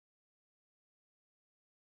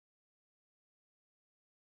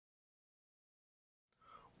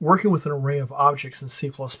Working with an array of objects in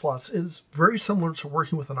C++ is very similar to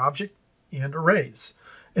working with an object and arrays.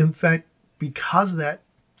 In fact, because of that,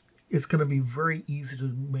 it's going to be very easy to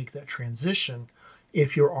make that transition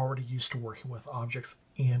if you're already used to working with objects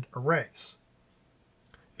and arrays.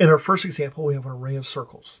 In our first example, we have an array of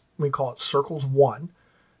circles. We call it circles1,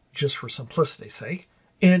 just for simplicity's sake,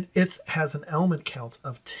 and it has an element count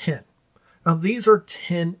of 10. Now, these are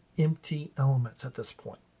 10 empty elements at this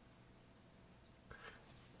point.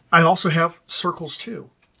 I also have circles2.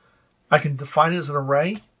 I can define it as an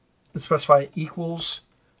array and specify equals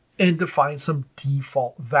and define some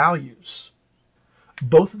default values.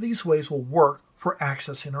 Both of these ways will work for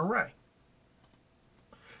accessing an array.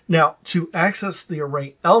 Now, to access the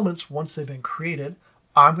array elements once they've been created,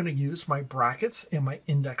 I'm going to use my brackets and my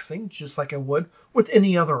indexing just like I would with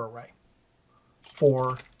any other array.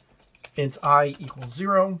 For int I equals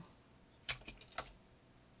 0,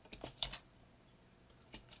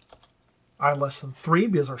 I less than 3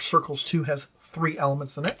 because our circles2 has 3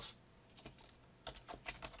 elements in it.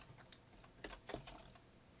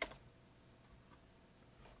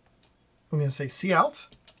 I'm going to say cout,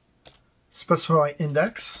 specify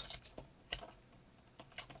index,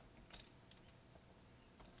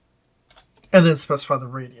 and then specify the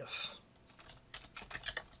radius.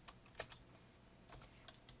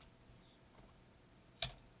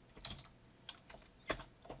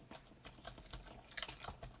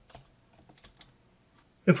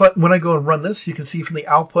 When I go and run this, you can see from the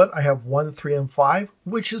output I have 1, 3, and 5,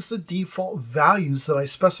 which is the default values that I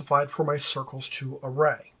specified for my circles2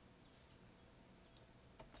 array.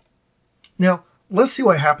 Now, let's see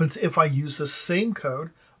what happens if I use the same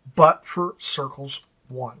code, but for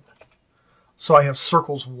circles1. So I have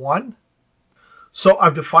circles1. So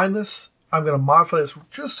I've defined this. I'm going to modify this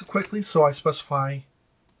just quickly. So I specify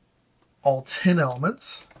all 10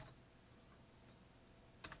 elements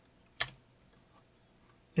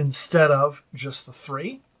instead of just the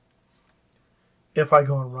 3. If I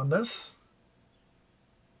go and run this,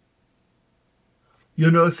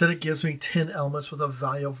 you'll notice that it gives me 10 elements with a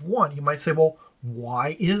value of 1. You might say, well,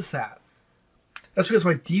 why is that? That's because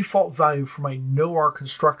my default value for my NOR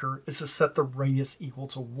constructor is to set the radius equal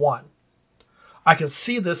to 1. I can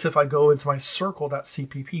see this if I go into my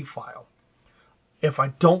circle.cpp file. If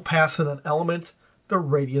I don't pass in an element, the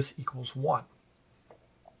radius equals 1.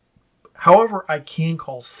 However, I can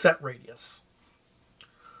call setRadius.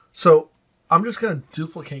 So I'm just going to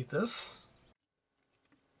duplicate this.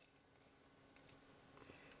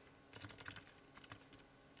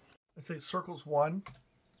 I say circles1,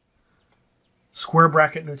 square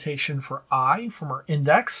bracket notation for I from our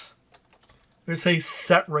index. We're going to say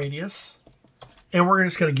setRadius, and we're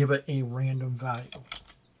just going to give it a random value.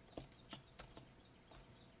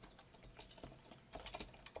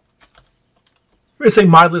 We're going to say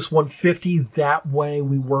modulus 150. That way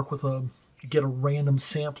we work with get a random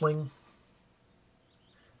sampling.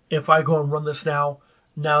 If I go and run this now,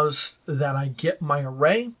 notice that I get my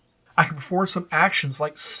array. I can perform some actions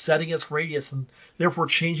like setting its radius and therefore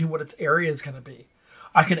changing what its area is going to be.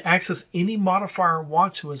 I can access any modifier I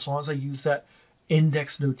want to as long as I use that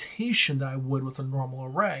index notation that I would with a normal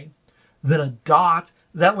array. Then a dot,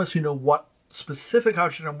 that lets me know what specific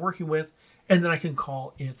object I'm working with, and then I can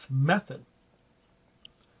call its method.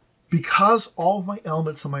 Because all of my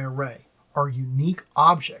elements in my array are unique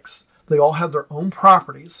objects, they all have their own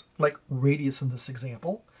properties, like radius in this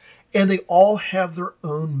example, and they all have their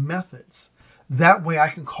own methods. That way I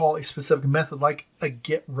can call a specific method like a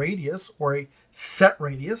getRadius or a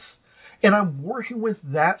setRadius, and I'm working with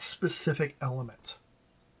that specific element.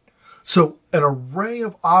 So an array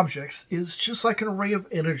of objects is just like an array of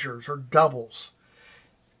integers or doubles.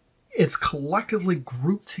 It's collectively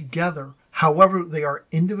grouped together. However, they are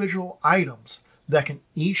individual items that can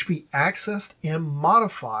each be accessed and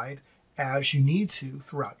modified as you need to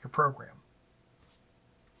throughout your program.